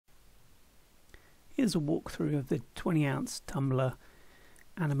Here's a walkthrough of the 20-ounce tumbler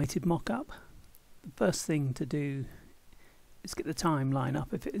animated mock-up. The first thing to do is get the timeline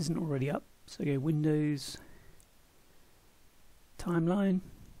up if it isn't already up. So go Windows, Timeline.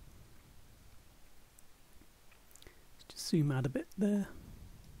 Just zoom out a bit there.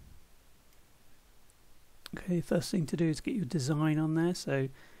 Okay, first thing to do is get your design on there. So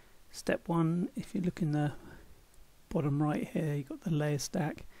step one, if you look in the bottom right here, you've got the layer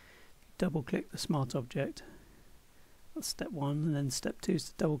stack. Double click the smart object. That's step one, and then step two is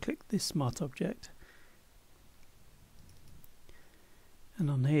to double click this smart object. And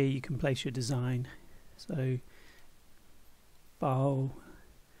on here you can place your design. So File,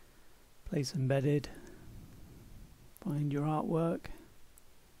 Place Embedded, find your artwork.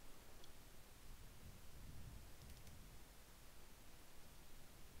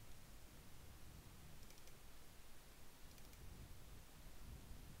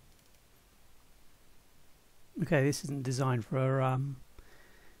 Okay, this isn't designed for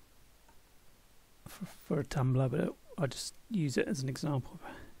a tumbler, but I'll just use it as an example of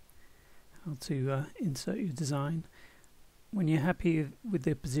how to insert your design. When you're happy with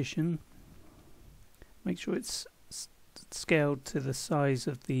the position, make sure it's scaled to the size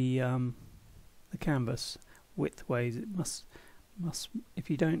of the canvas width-wise. It must.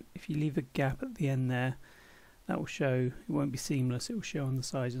 If you leave a gap at the end there, that will show. It won't be seamless. It will show on the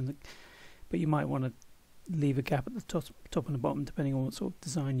sides, but you might want to leave a gap at the top and the bottom depending on what sort of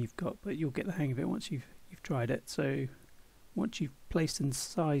design you've got, but you'll get the hang of it once you've tried it. So once you've placed and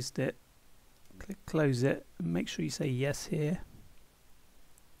sized it, click close it and make sure you say yes here,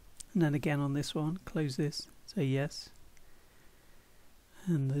 and then again on this one, close this, say yes,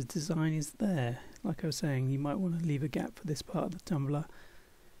 and the design is there. Like I was saying, you might want to leave a gap for this part of the tumbler.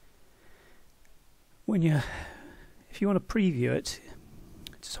 If you want to preview it,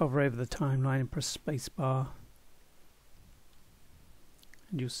 just hover over the timeline and press spacebar,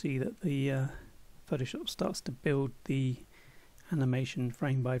 and you'll see that the Photoshop starts to build the animation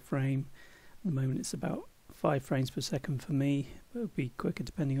frame by frame. At the moment it's about 5 frames per second for me, but it'll be quicker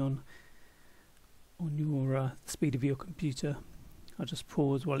depending on your the speed of your computer. I'll just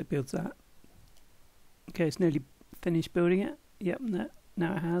pause while it builds that. Okay, it's nearly finished building it. Yep,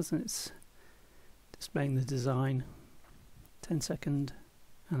 now it has, and it's displaying the design. 10-second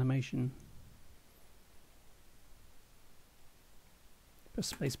animation.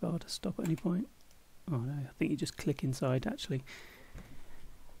 Press spacebar to stop at any point. Oh no, I think you just click inside actually.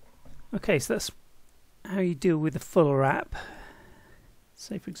 Okay, so that's how you deal with a full wrap.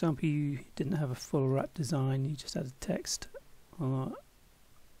 Say for example you didn't have a full wrap design, you just had a text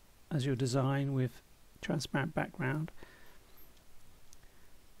as your design with transparent background.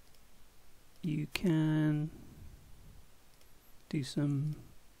 You can do some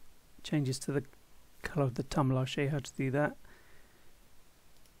changes to the colour of the tumbler. I'll show you how to do that.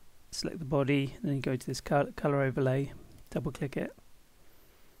 Select the body, then you go to this colour overlay, double click it,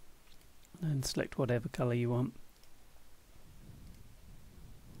 and select whatever colour you want.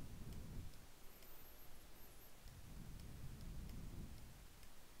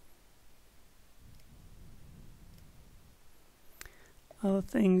 Other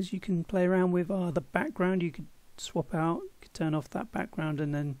things you can play around with are the background. You could swap out, you could turn off that background,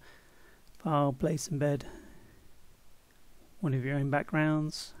 and then File, Place Embed one of your own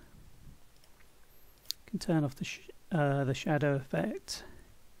backgrounds. You can turn off the shadow effect,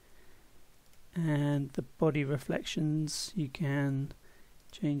 and the body reflections. You can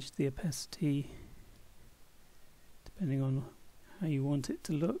change the opacity depending on how you want it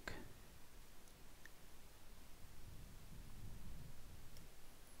to look.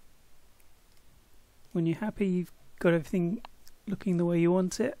 When you're happy you've got everything looking the way you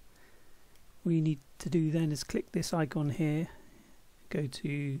want it, all you need to do then is click this icon here, go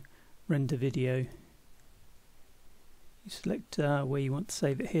to render video. You select where you want to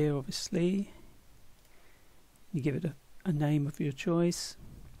save it here, obviously. You give it a name of your choice.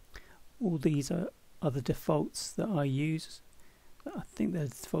 All these are the defaults that I use. I think they're the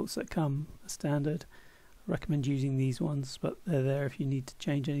defaults that come as standard. I recommend using these ones, but they're there if you need to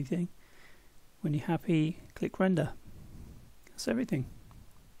change anything. When you're happy, click render. That's everything.